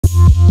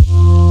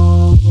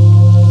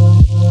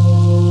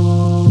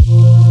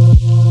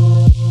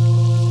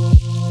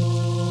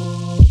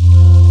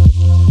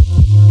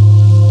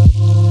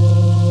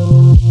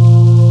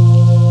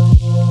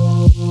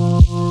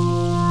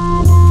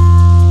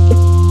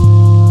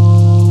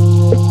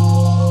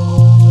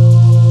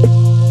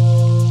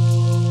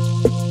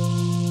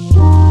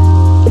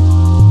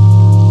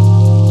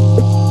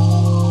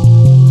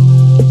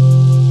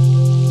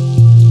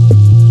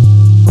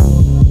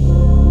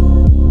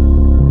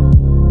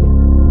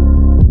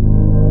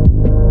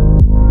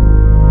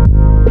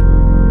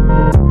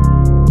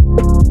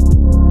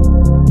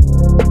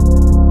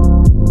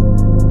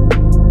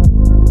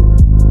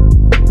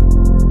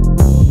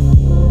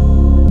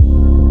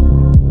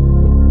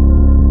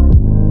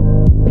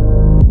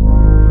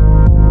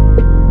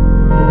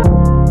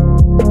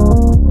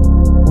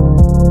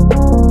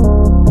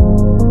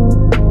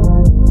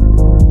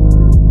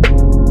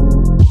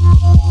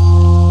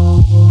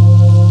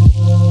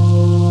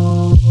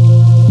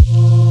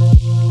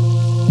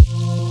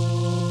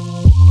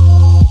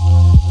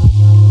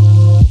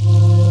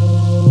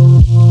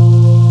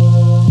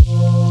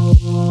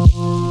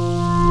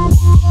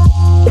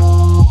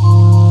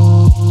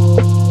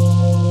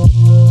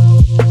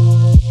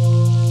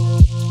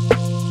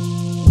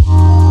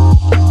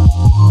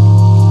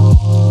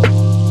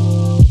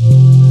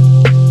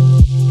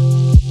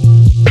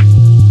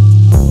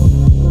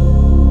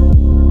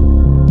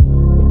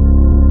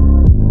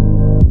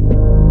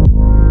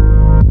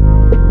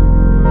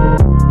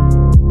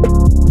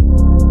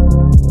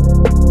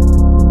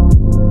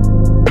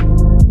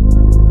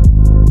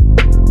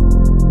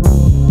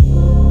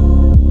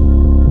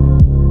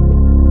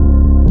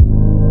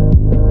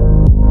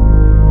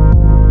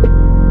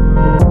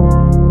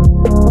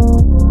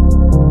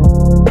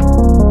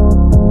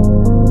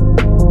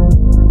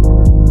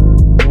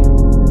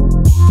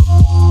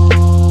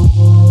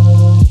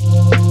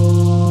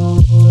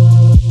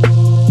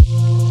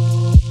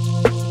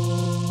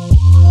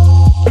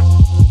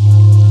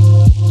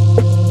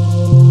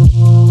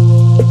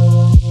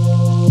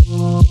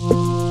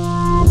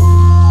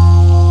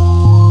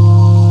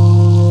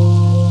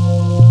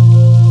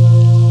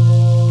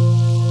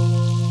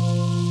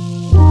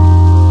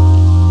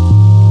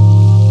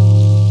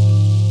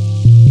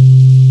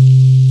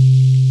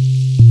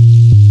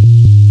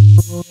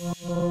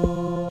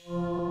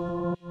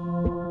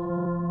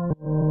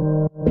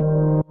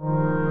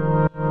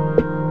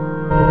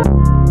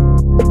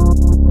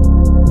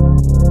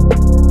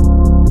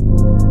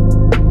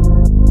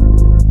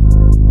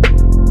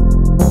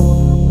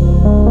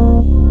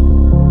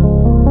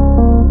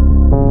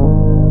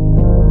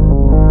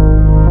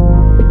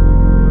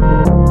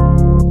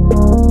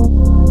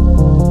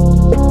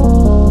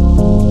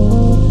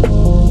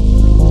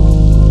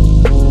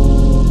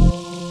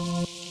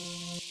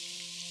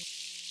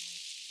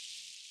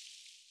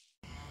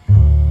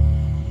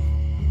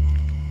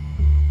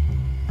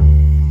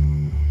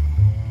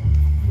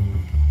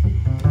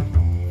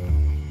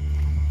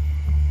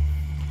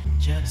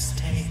Just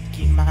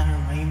taking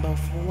my rainbow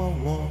for a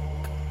walk,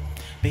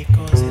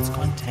 because it's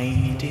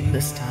contained in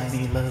this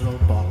tiny little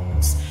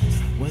box.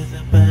 With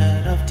a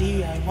bit of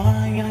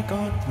DIY, I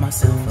got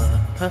myself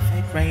a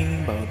perfect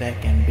rainbow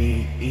that can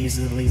be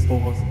easily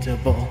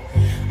portable.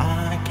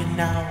 I can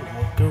now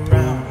walk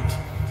around,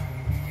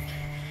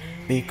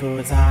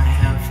 because I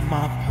have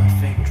my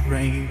perfect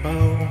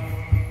rainbow.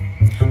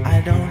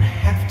 I don't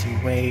have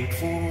to wait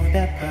for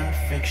that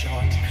perfect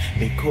shot,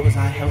 because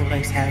I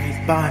always have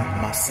it by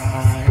my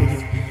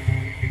side.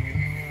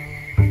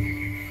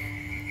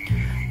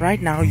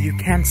 Right now you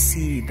can't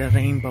see the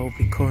rainbow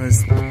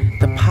because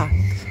the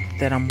path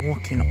that I'm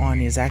walking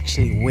on is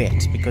actually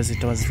wet because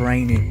it was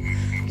raining,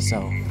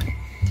 so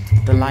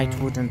the light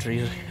wouldn't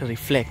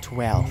reflect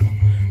well.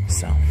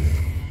 So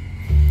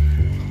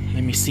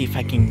let me see if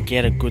I can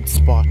get a good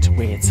spot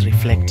where it's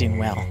reflecting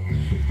well.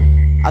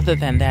 Other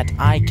than that,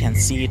 I can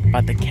see it,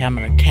 but the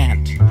camera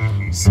can't.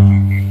 So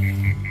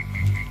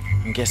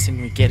I'm guessing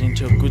we get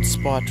into a good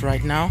spot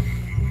right now.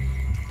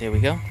 There we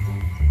go.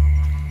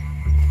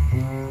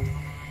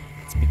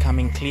 It's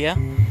becoming clear.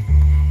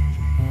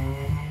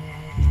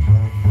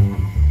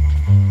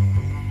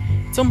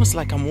 It's almost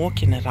like I'm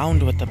walking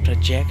around with a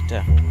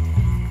projector.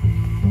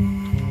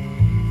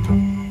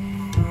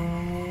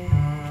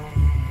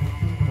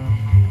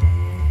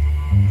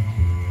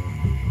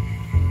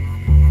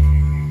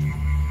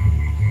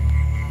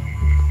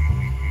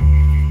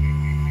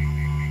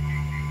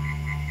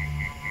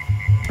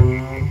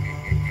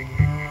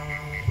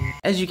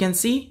 As you can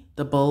see,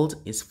 the build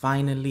is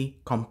finally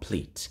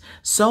complete.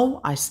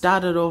 So I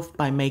started off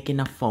by making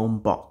a foam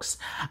box.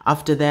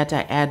 After that,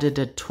 I added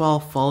a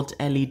 12-volt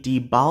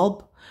LED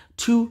bulb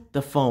to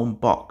the foam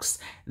box.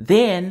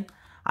 Then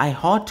I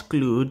hot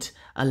glued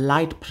a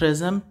light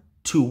prism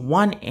to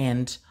one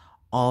end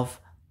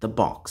of the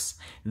box.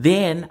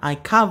 Then I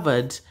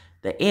covered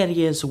the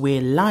areas where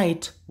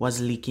light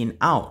was leaking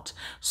out.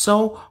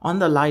 So on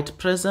the light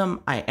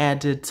prism, I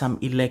added some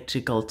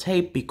electrical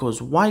tape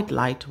because white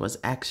light was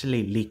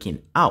actually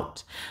leaking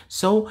out.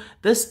 So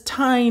this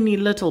tiny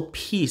little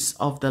piece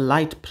of the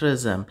light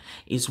prism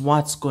is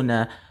what's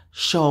gonna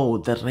show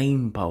the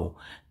rainbow.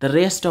 The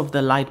rest of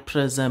the light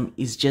prism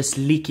is just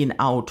leaking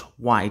out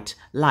white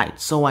light.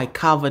 So I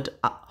covered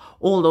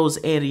all those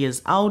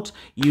areas out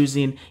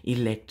using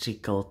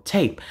electrical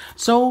tape.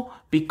 So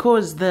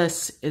because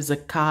this is a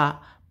car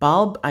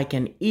bulb, I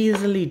can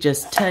easily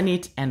just turn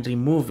it and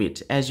remove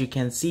it. As you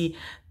can see,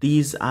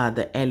 these are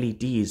the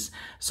LEDs.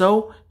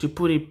 So to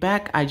put it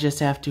back, I just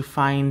have to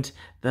find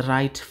the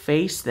right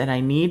face that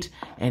I need,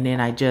 and then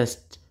I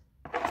just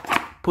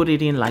put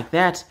it in like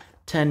that,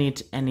 turn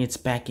it, and it's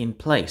back in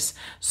place.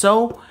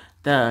 So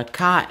the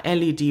car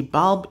LED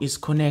bulb is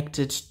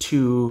connected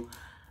to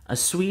a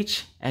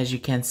switch. As you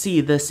can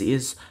see, this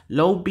is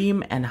low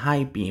beam and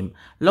high beam.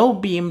 Low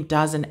beam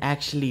doesn't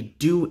actually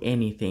do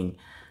anything.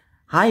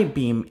 High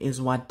beam is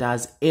what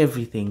does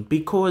everything,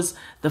 because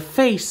the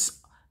face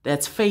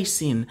that's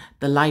facing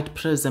the light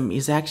prism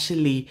is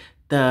actually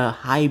the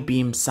high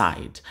beam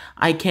side.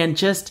 I can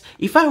just,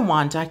 if I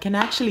want, I can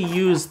actually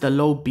use the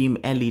low beam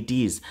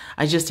LEDs.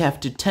 I just have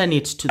to turn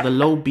it to the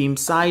low beam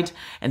side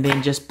and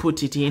then just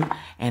put it in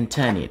and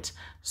turn it.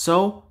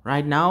 So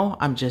right now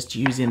I'm just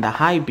using the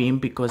high beam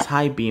because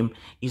high beam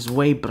is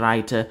way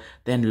brighter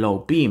than low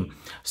beam.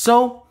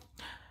 So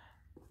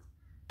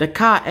the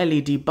car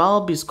LED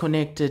bulb is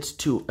connected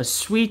to a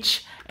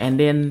switch, and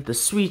then the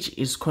switch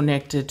is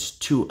connected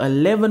to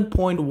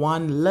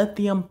 11.1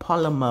 lithium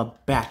polymer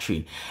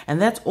battery.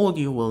 And that's all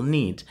you will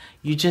need.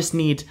 You just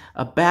need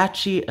a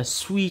battery, a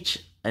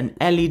switch, an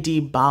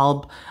LED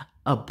bulb,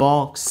 a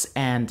box,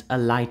 and a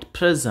light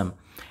prism.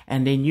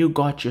 And then you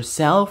got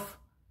yourself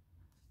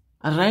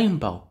a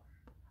rainbow.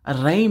 A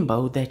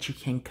rainbow that you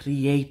can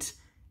create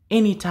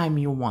anytime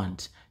you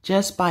want.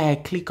 Just by a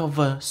click of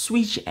a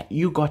switch,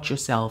 you got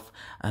yourself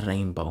a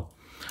rainbow.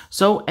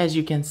 So as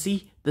you can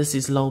see, this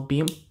is low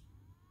beam.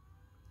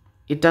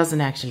 It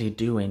doesn't actually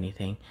do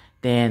anything.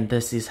 Then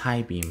this is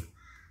high beam.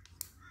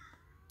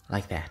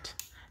 Like that.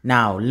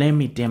 Now let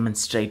me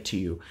demonstrate to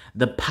you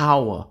the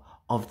power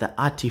of the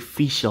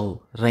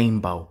artificial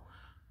rainbow.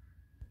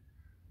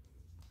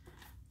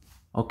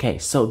 Okay,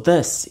 so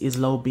this is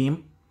low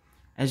beam.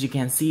 As you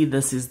can see,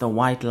 this is the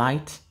white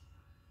light.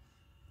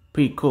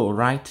 Pretty cool,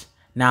 right?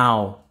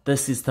 Now,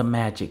 this is the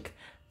magic.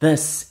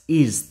 This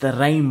is the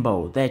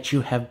rainbow that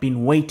you have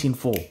been waiting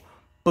for.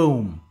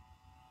 Boom.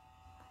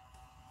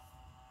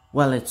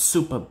 Well, it's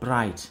super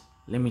bright.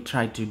 Let me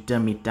try to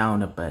dim it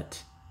down a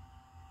bit.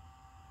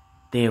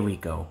 There we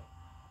go.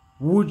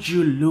 Would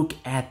you look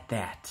at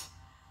that?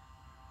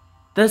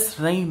 This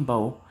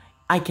rainbow,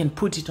 I can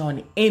put it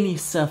on any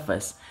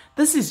surface.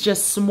 This is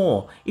just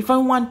small. If I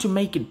want to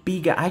make it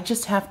bigger, I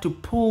just have to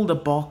pull the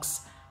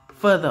box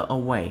further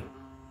away.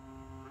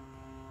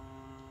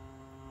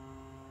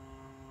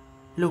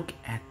 Look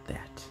at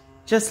that.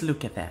 Just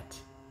look at that.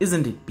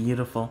 Isn't it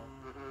beautiful?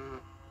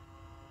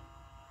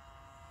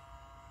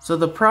 So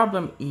the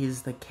problem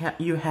is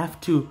you have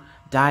to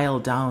dial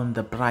down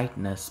the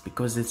brightness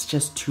because it's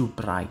just too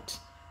bright.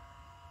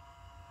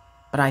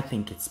 But I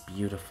think it's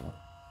beautiful.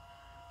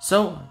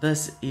 So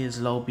this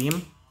is low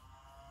beam.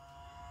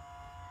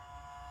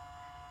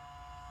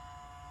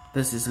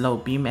 This is low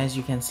beam. As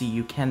you can see,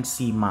 you can't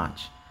see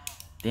much.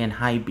 Then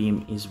high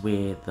beam is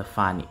where the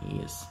fun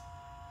is.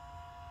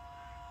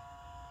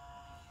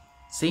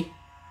 See?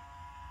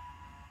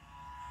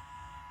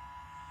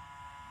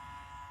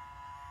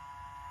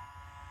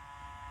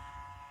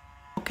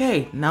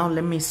 Okay, now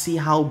let me see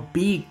how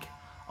big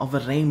of a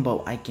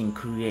rainbow I can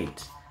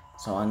create.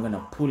 So I'm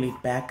gonna pull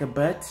it back a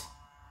bit.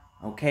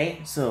 Okay,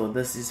 so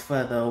this is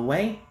further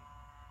away.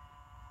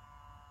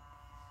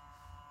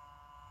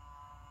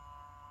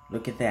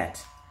 Look at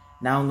that.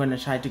 Now I'm gonna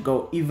try to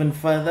go even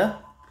further.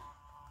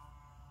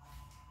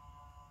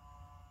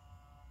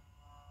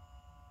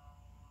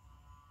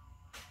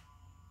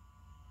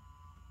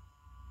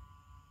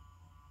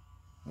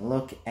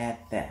 Look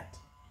at that.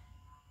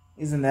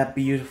 Isn't that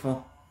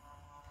beautiful?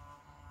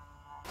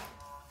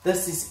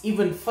 This is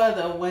even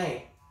further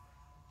away.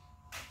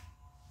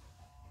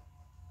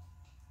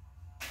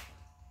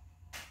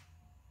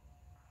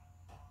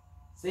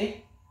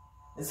 See?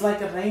 It's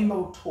like a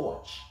rainbow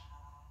torch.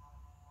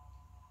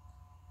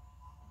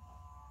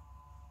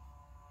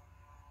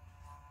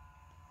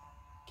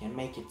 You can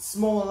make it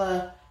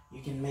smaller,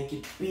 you can make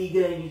it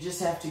bigger, you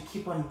just have to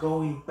keep on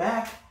going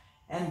back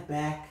and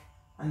back,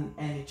 and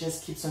it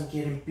just keeps on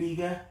getting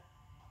bigger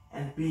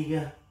and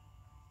bigger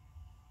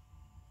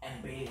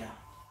and bigger.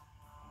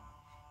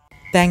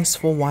 Thanks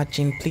for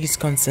watching. Please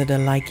consider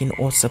liking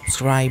or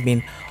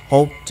subscribing.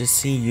 Hope to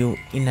see you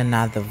in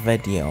another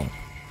video.